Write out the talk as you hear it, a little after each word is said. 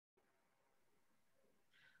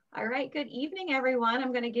All right, good evening, everyone.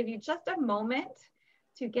 I'm going to give you just a moment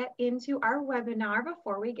to get into our webinar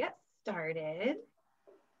before we get started.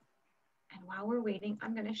 And while we're waiting,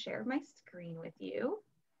 I'm going to share my screen with you.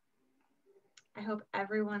 I hope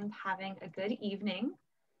everyone's having a good evening.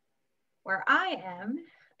 Where I am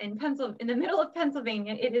in the middle of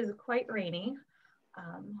Pennsylvania, it is quite rainy.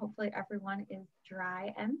 Hopefully everyone is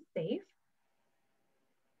dry and safe.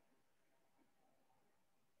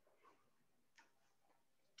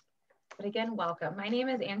 But again, welcome. My name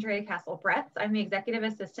is Andrea Castle-Bretz. I'm the Executive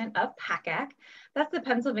Assistant of PACAC. That's the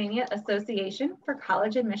Pennsylvania Association for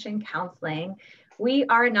College Admission Counseling. We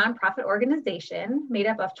are a nonprofit organization made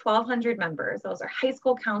up of 1,200 members. Those are high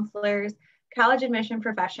school counselors, college admission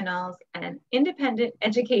professionals, and independent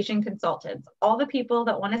education consultants, all the people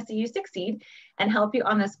that want to see you succeed and help you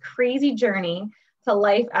on this crazy journey to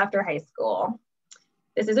life after high school.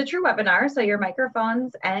 This is a true webinar, so your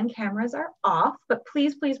microphones and cameras are off, but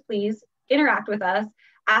please, please, please interact with us,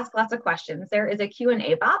 ask lots of questions. There is a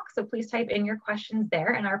Q&A box, so please type in your questions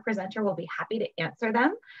there and our presenter will be happy to answer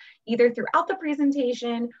them, either throughout the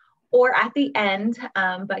presentation or at the end,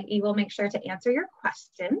 but he will make sure to answer your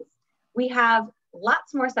questions. We have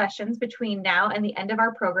lots more sessions between now and the end of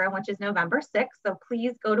our program, which is November 6th, so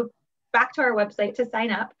please go back to our website to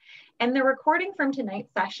sign up. And the recording from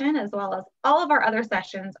tonight's session, as well as all of our other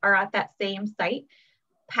sessions, are at that same site,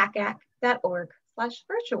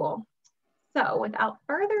 pacac.org/virtual. So without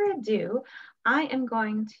further ado, I am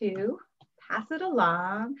going to pass it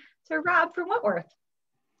along to Rob from Wentworth.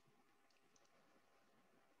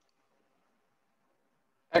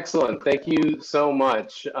 Excellent. Thank you so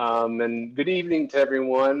much. And good evening to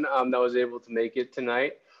everyone that was able to make it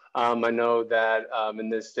tonight. I know that in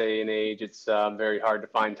this day and age, it's very hard to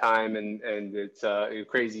find time and it's a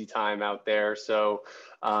crazy time out there. So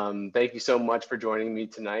thank you so much for joining me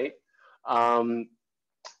tonight.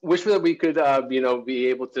 Wish that we could, be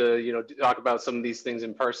able to, talk about some of these things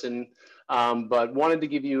in person, but wanted to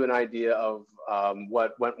give you an idea of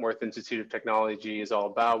what Wentworth Institute of Technology is all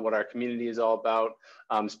about, what our community is all about,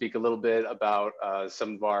 speak a little bit about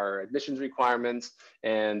some of our admissions requirements,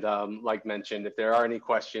 and like mentioned, if there are any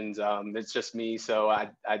questions, it's just me, so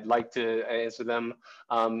I'd like to answer them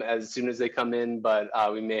as soon as they come in, but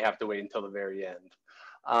we may have to wait until the very end.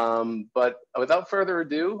 But without further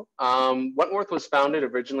ado, Wentworth was founded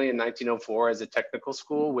originally in 1904 as a technical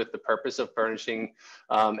school with the purpose of furnishing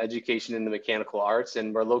education in the mechanical arts,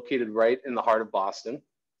 and we're located right in the heart of Boston.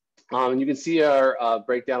 You can see our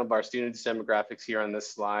breakdown of our students demographics here on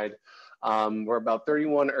this slide. We're about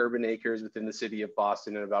 31 urban acres within the city of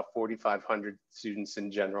Boston and about 4,500 students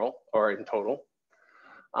in general, or in total.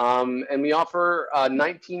 And we offer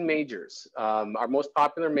 19 majors. Our most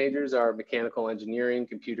popular majors are mechanical engineering,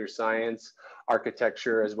 computer science,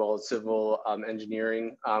 architecture, as well as civil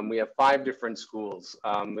engineering. We have 5 different schools.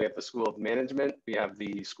 We have the School of Management, we have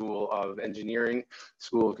the School of Engineering,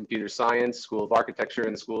 School of Computer Science, School of Architecture,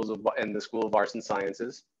 and the School of Arts and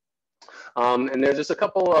Sciences. And there's just a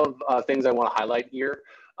couple of things I want to highlight here.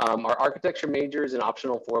 Our architecture major is an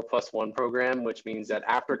optional 4+1 program, which means that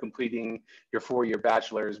after completing your 4-year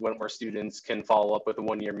bachelor's, Wentworth students can follow up with a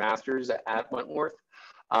 1-year master's at Wentworth,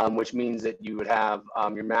 which means that you would have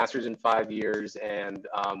your master's in 5 years, and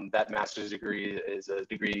that master's degree is a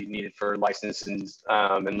degree needed for licensing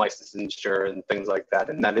and licensure and things like that.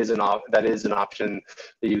 And that is an option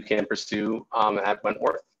that you can pursue at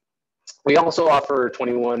Wentworth. We also offer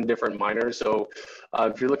 21 different minors. So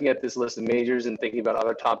if you're looking at this list of majors and thinking about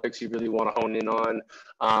other topics you really want to hone in on,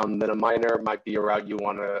 then a minor might be a route you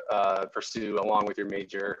want to pursue along with your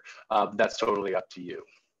major. That's totally up to you.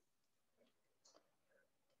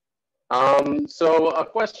 So a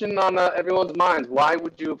question on everyone's minds: why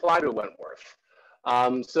would you apply to Wentworth?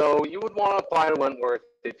 So you would want to apply to Wentworth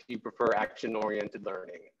if you prefer action-oriented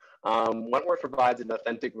learning. Wentworth provides an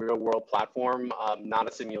authentic real-world platform, not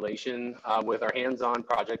a simulation. With our hands-on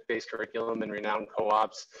project-based curriculum and renowned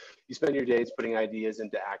co-ops, you spend your days putting ideas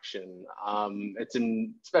into action. It's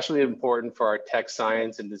especially important for our tech,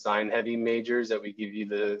 science, and design-heavy majors that we give you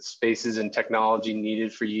the spaces and technology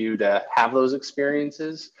needed for you to have those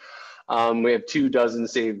experiences. We have 24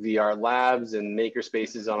 state-of-the-art labs and maker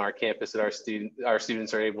spaces on our campus that our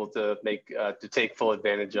students are able to take full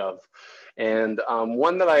advantage of. And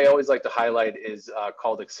one that I always like to highlight is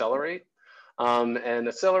called Accelerate. And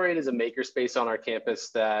Accelerate is a makerspace on our campus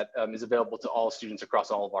that is available to all students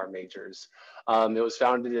across all of our majors. It was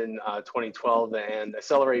founded in 2012, and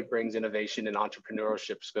Accelerate brings innovation and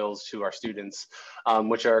entrepreneurship skills to our students,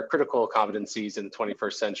 which are critical competencies in the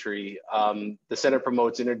 21st century. The center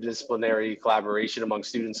promotes interdisciplinary collaboration among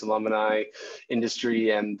students, alumni,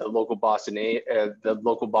 industry, and the local Boston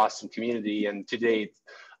community. And to date,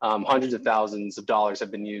 hundreds of thousands of dollars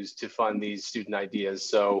have been used to fund these student ideas.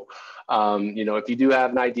 So, if you do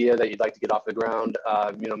have an idea that you'd like to get off the ground,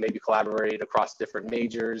 maybe collaborate across different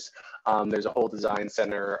majors. There's a whole design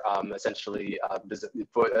center that's essentially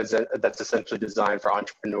designed for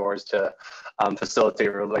entrepreneurs to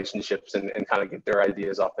facilitate relationships and kind of get their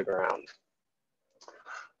ideas off the ground.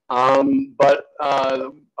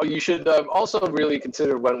 You should also really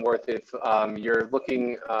consider Wentworth if you're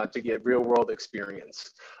looking to get real world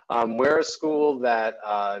experience. We're a school that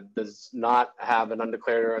does not have an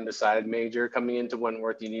undeclared or undecided major. Coming into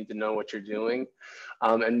Wentworth, you need to know what you're doing.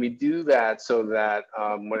 And we do that so that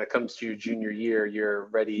when it comes to your junior year, you're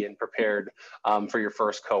ready and prepared for your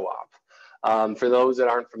first co-op. For those that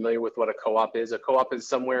aren't familiar with what a co-op is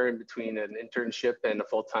somewhere in between an internship and a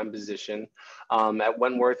full-time position. At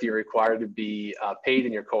Wentworth, you're required to be paid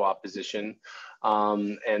in your co-op position.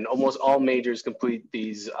 And almost all majors complete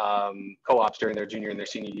these co-ops during their junior and their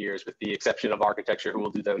senior years, with the exception of architecture, who will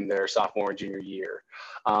do them their sophomore and junior year.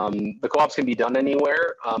 The co-ops can be done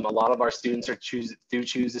anywhere. A lot of our students do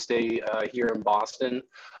choose to stay here in Boston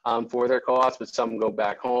for their co-ops, but some go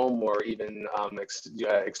back home or even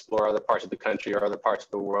explore other parts of the country or other parts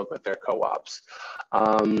of the world with their co-ops.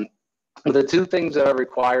 The two things that are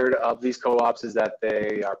required of these co-ops is that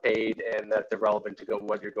they are paid and that they're relevant to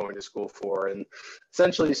what you're going to school for. And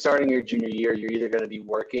essentially, starting your junior year, you're either going to be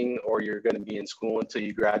working or you're going to be in school until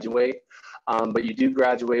you graduate. But you do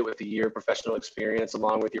graduate with a year of professional experience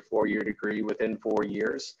along with your 4-year degree within 4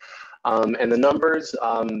 years. And the numbers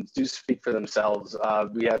do speak for themselves.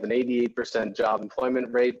 We have an 88% job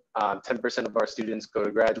employment rate. 10% of our students go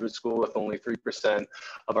to graduate school, with only 3%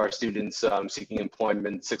 of our students seeking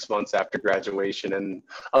employment 6 months after graduation. And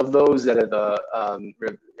of those that have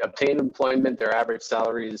obtained employment, their average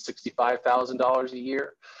salary is $65,000 a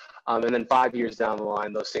year. And then 5 years down the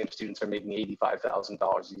line, those same students are making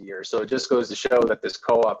 $85,000 a year. So it just goes to show that this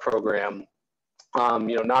co-op program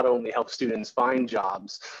not only help students find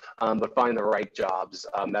jobs, but find the right jobs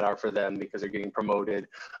that are for them, because they're getting promoted,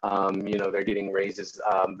 they're getting raises,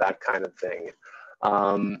 that kind of thing.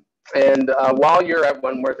 While you're at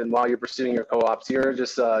Wentworth and while you're pursuing your co-ops, here are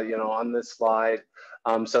just, on this slide,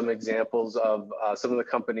 some examples of some of the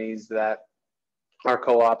companies that our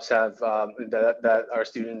co-ops have, that our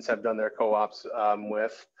students have done their co-ops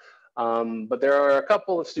with. But there are a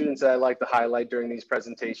couple of students that I like to highlight during these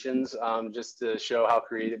presentations, just to show how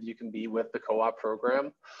creative you can be with the co-op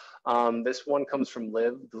program. This one comes from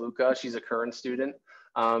Liv DeLuca. She's a current student.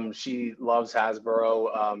 She loves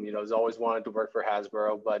Hasbro, has always wanted to work for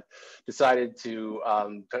Hasbro, but decided to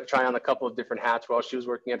try on a couple of different hats while she was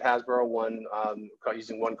working at Hasbro,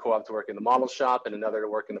 using one co-op to work in the model shop and another to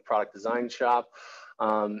work in the product design shop.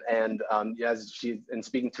 As in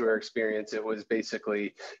speaking to her experience, it was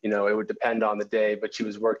basically, it would depend on the day, but she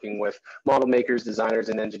was working with model makers, designers,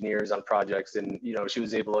 and engineers on projects. And, she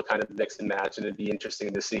was able to kind of mix and match, and it'd be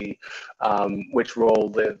interesting to see which role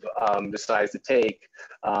Liv decides to take.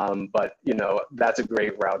 But, that's a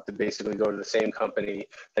great route to basically go to the same company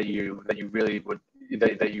that you really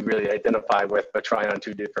identify with, but try on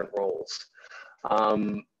 2 different roles.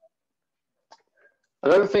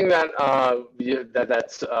 Another thing that's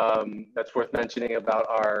worth mentioning about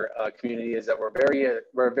our community is that we're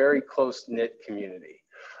a very close-knit community.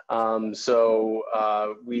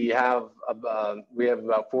 We have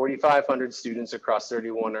about 4,500 students across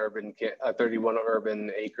 31 urban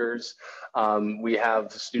acres. We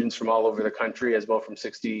have students from all over the country, as well from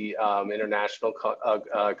 60 international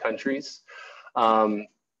countries.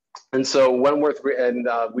 And so Wentworth,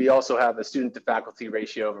 we also have a student to faculty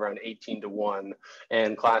ratio of around 18:1,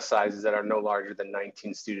 and class sizes that are no larger than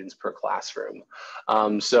 19 students per classroom.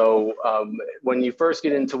 When you first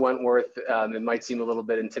get into Wentworth, it might seem a little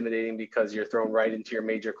bit intimidating because you're thrown right into your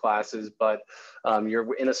major classes, but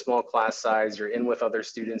you're in a small class size, you're in with other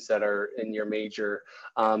students that are in your major,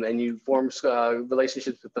 and you form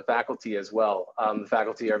relationships with the faculty as well. The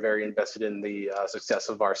faculty are very invested in the success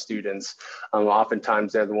of our students.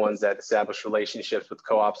 Oftentimes they're the ones that establish relationships with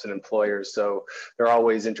co-ops and employers. So they're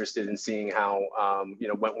always interested in seeing how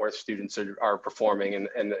Wentworth students are performing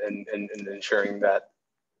and ensuring that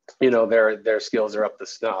their skills are up to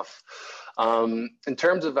snuff. In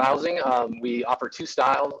terms of housing, we offer two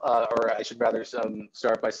styles, or I should rather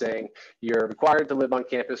start by saying you're required to live on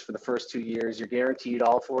campus for the first 2 years. You're guaranteed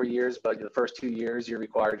all 4 years, but the first 2 years you're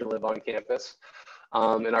required to live on campus.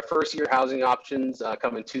 And our first year housing options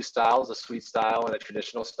come in two styles, a suite style and a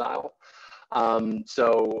traditional style.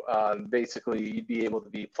 Basically, you'd be able to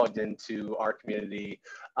be plugged into our community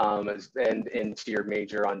and into your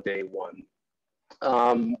major on day one.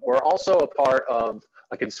 We're also a part of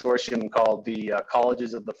a consortium called the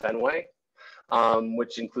Colleges of the Fenway,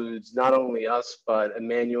 which includes not only us, but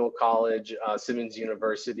Emmanuel College, Simmons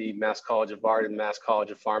University, Mass College of Art, and Mass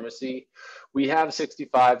College of Pharmacy. We have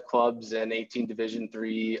 65 clubs and 18 Division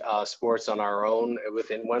III sports on our own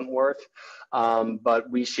within Wentworth, but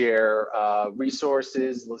we share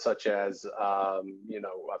resources such as,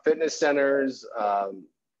 fitness centers,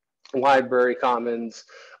 library commons,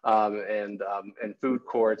 and food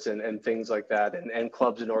courts and things like that, and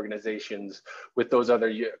clubs and organizations with those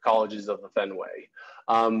other colleges of the Fenway.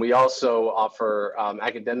 We also offer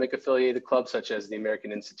academic affiliated clubs such as the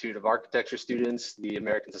American Institute of Architecture students, the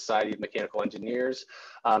American Society of Mechanical Engineers,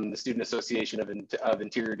 the Student Association of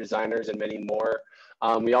Interior Designers, and many more.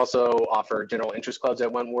 We also offer general interest clubs at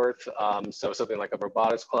Wentworth, so something like a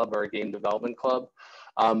robotics club or a game development club.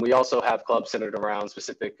 We also have clubs centered around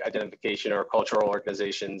specific identification or cultural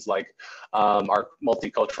organizations like our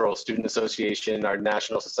Multicultural Student Association, our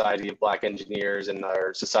National Society of Black Engineers, and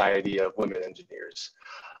our Society of Women Engineers.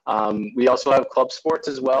 We also have club sports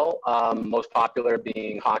as well, most popular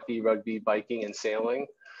being hockey, rugby, biking, and sailing.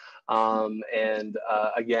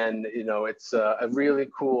 Again, it's a really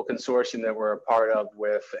cool consortium that we're a part of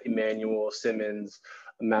with Emmanuel, Simmons,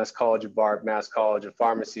 Mass College of Art, Mass College of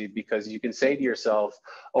Pharmacy, because you can say to yourself,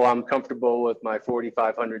 oh, I'm comfortable with my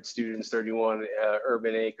 4,500 students, 31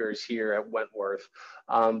 urban acres here at Wentworth.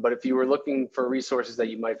 But if you were looking for resources that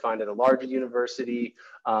you might find at a larger university,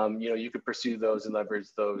 you could pursue those and leverage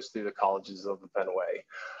those through the colleges of the Fenway.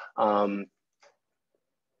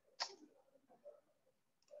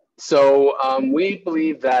 We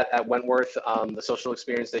believe that at Wentworth, the social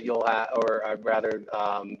experience that you'll have, or rather,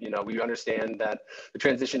 we understand that the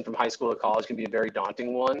transition from high school to college can be a very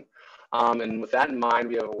daunting one. And with that in mind,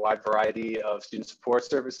 we have a wide variety of student support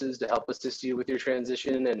services to help assist you with your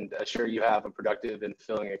transition and assure you have a productive and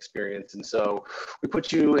fulfilling experience. And so we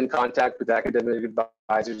put you in contact with academic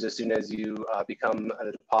advisors as soon as you become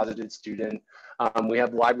a deposited student. We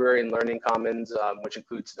have library and learning commons, which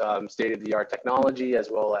includes state-of-the-art technology, as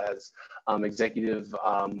well as executive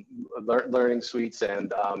learning suites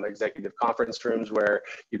and executive conference rooms where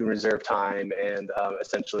you can reserve time and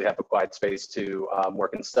essentially have a quiet space to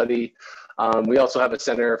work and study. We also have a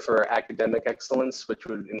Center for Academic Excellence, which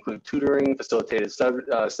would include tutoring, facilitated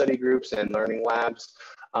study groups, and learning labs.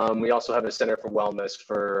 We also have a Center for Wellness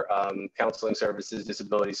for counseling services,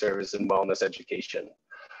 disability service, and wellness education.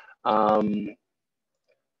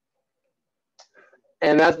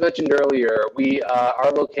 And as mentioned earlier,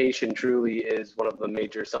 our location truly is one of the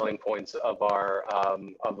major selling points of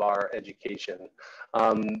our education.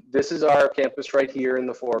 This is our campus right here in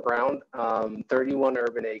the foreground, 31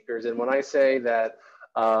 urban acres. And when I say that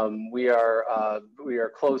we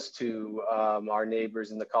are close to our neighbors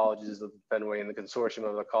in the colleges of the Fenway and the consortium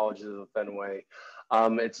of the colleges of the Fenway,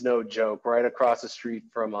 it's no joke. Right across the street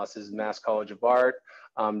from us is Mass College of Art.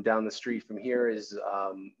 Down the street from here is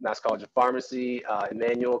Mass College of Pharmacy,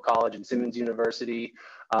 Emmanuel College, and Simmons University.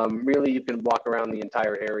 Really, you can walk around the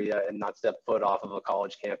entire area and not step foot off of a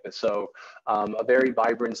college campus. So a very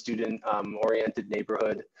vibrant student-oriented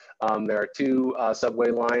neighborhood. There are two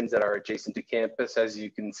subway lines that are adjacent to campus. As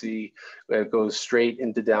you can see, it goes straight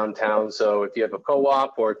into downtown. So if you have a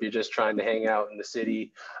co-op or if you're just trying to hang out in the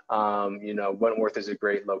city, Wentworth is a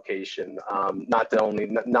great location. Not only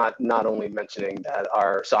mentioning that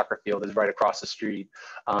our soccer field is right across the street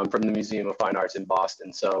from the Museum of Fine Arts in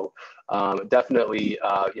Boston. So definitely,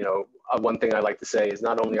 one thing I like to say is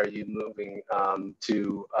not only are you moving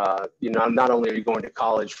not only are you going to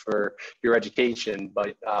college for your education,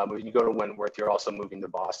 but when you go to Wentworth, you're also moving to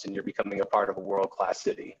Boston. You're becoming a part of a world-class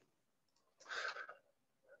city.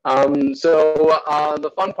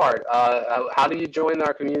 The fun part, how do you join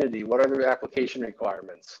our community? What are the application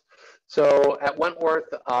requirements? So at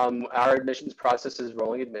Wentworth, our admissions process is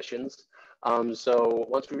rolling admissions. So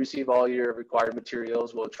once we receive all your required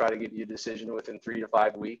materials, we'll try to give you a decision within 3 to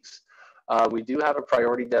 5 weeks. We do have a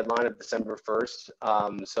priority deadline of December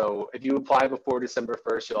 1st. So if you apply before December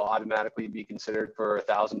 1st, you'll automatically be considered for a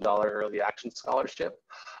 $1,000 early action scholarship.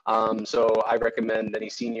 So I recommend any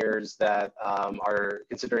seniors that are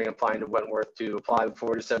considering applying to Wentworth to apply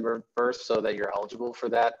before December 1st so that you're eligible for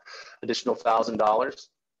that additional $1,000.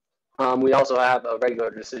 We also have a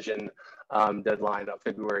regular decision deadline of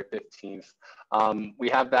February 15th. We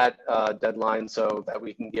have that deadline so that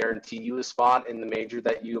we can guarantee you a spot in the major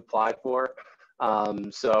that you applied for.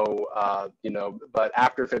 You know, but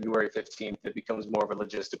after February 15th, it becomes more of a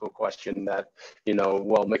logistical question that, you know,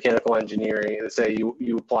 well, mechanical engineering, let's say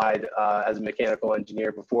you applied as a mechanical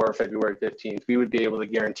engineer before February 15th, we would be able to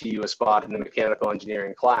guarantee you a spot in the mechanical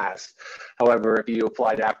engineering class. However, if you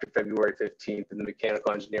applied after February 15th and the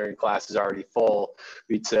mechanical engineering class is already full,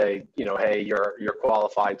 we'd say, you know, hey, you're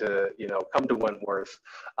qualified to, you know, come to Wentworth,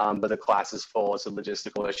 but the class is full. It's a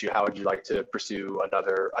logistical issue. How would you like to pursue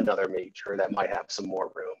another major that might have some more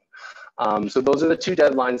room? So those are the two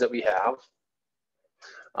deadlines that we have.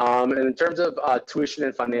 And in terms of tuition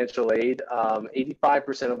and financial aid,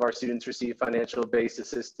 85% of our students receive financial-based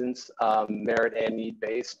assistance, merit and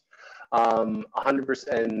need-based. 100%,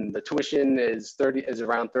 and the tuition is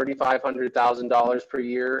around $3,500 per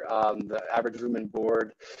year. The average room and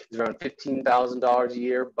board is around $15,000 a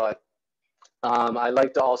year, but I'd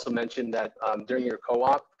like to also mention that during your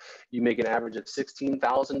co-op, you make an average of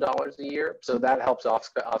 $16,000 a year. So that helps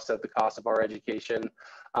offset the cost of our education.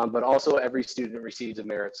 But also every student receives a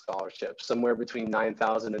merit scholarship. Somewhere between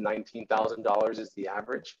 $9,000 and $19,000 is the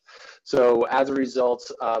average. So as a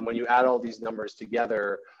result, when you add all these numbers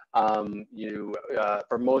together,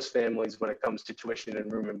 for most families, when it comes to tuition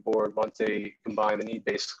and room and board, once they combine the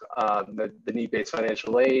need-based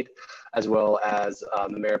financial aid as well as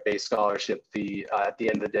the merit-based scholarship, at the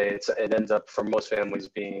end of the day, it ends up for most families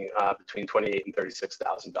being between $28,000 and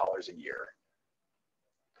 $36,000 a year.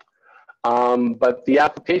 But the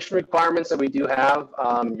application requirements that we do have,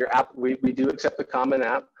 we do accept the Common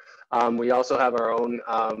App. We also have our own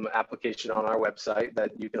application on our website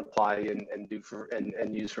that you can apply and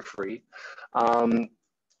use for free.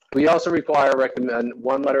 We also require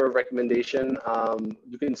one letter of recommendation.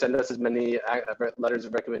 You can send us as many letters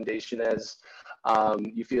of recommendation as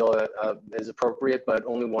you feel is appropriate, but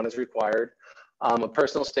only one is required. A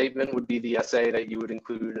personal statement would be the essay that you would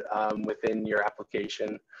include within your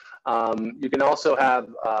application. You can also have,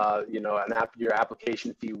 your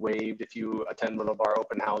application fee waived if you attend one of our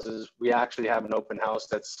open houses. We actually have an open house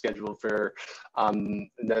that's scheduled for October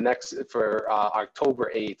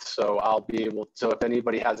 8th. So so if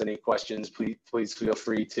anybody has any questions, please feel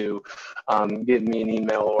free to give me an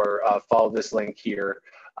email or follow this link here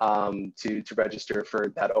to register for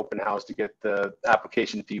that open house to get the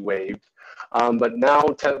application fee waived. But now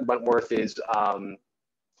Wentworth is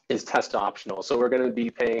test optional. So we're going to be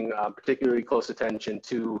paying particularly close attention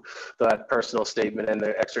to that personal statement and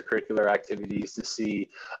the extracurricular activities to see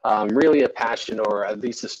really a passion or at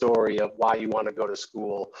least a story of why you want to go to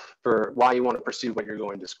school, for why you want to pursue what you're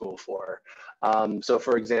going to school for. So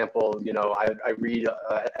for example, I read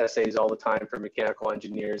essays all the time for mechanical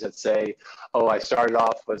engineers that say, oh, I started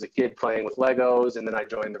off as a kid playing with Legos and then I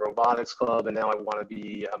joined the robotics club and now I want to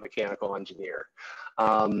be a mechanical engineer.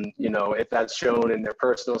 If that's shown in their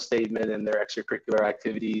personal statement and their extracurricular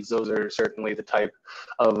activities, those are certainly the type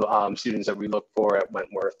of students that we look for at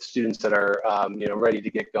Wentworth. Students that are, ready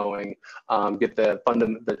to get going, get the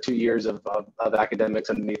 2 years of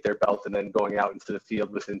academics underneath their belt, and then going out into the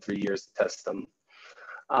field within 3 years to test them.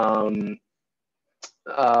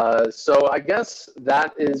 So I guess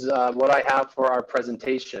that is what I have for our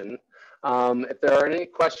presentation. If there are any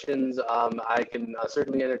questions, I can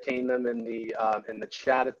certainly entertain them in the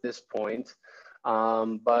chat at this point.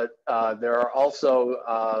 But there are also,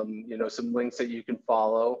 some links that you can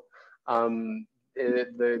follow. The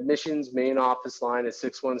admissions main office line is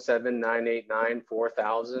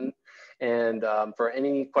 617-989-4000. And for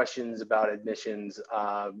any questions about admissions,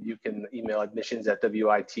 you can email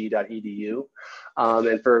admissions@wit.edu.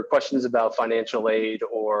 And for questions about financial aid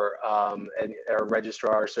or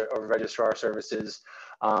registrar services,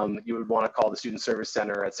 you would want to call the Student Service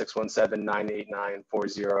Center at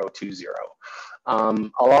 617-989-4020.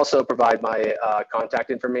 I'll also provide my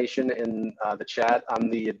contact information in the chat.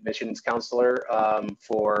 I'm the admissions counselor I'm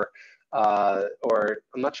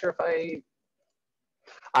not sure if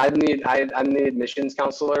I'm the admissions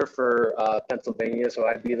counselor for Pennsylvania, so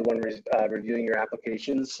I'd be the one reviewing your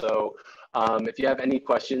applications. So if you have any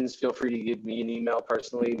questions, feel free to give me an email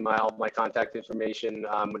personally. My contact information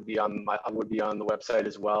would be on the website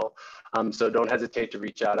as well. So don't hesitate to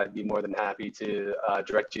reach out. I'd be more than happy to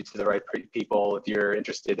direct you to the right people if you're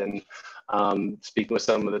interested in speaking with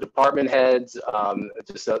some of the department heads,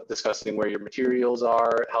 just discussing where your materials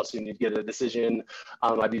are, how soon you get a decision.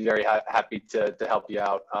 I'd be very happy to help you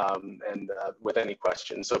out and with any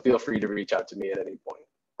questions. So feel free to reach out to me at any point.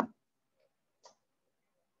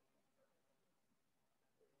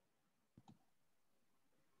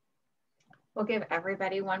 We'll give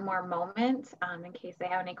everybody one more moment in case they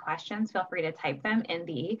have any questions. Feel free to type them in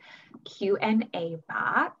the Q&A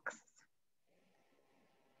box.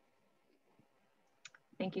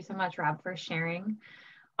 Thank you so much, Rob, for sharing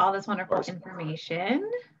all this wonderful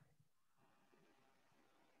information.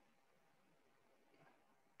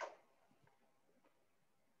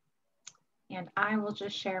 And I will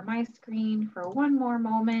just share my screen for one more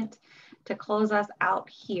moment to close us out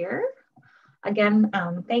here. Again,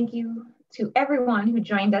 thank you to everyone who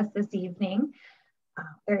joined us this evening.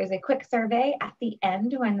 There is a quick survey at the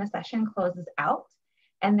end when the session closes out,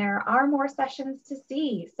 and there are more sessions to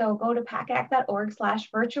see. So go to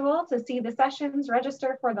pacac.org/virtual to see the sessions,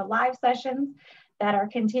 register for the live sessions that are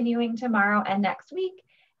continuing tomorrow and next week.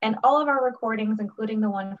 And all of our recordings, including the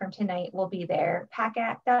one from tonight, will be there,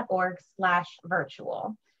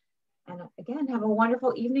 pacac.org/virtual. And again, have a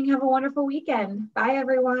wonderful evening, have a wonderful weekend. Bye,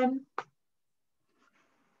 everyone.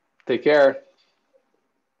 Take care.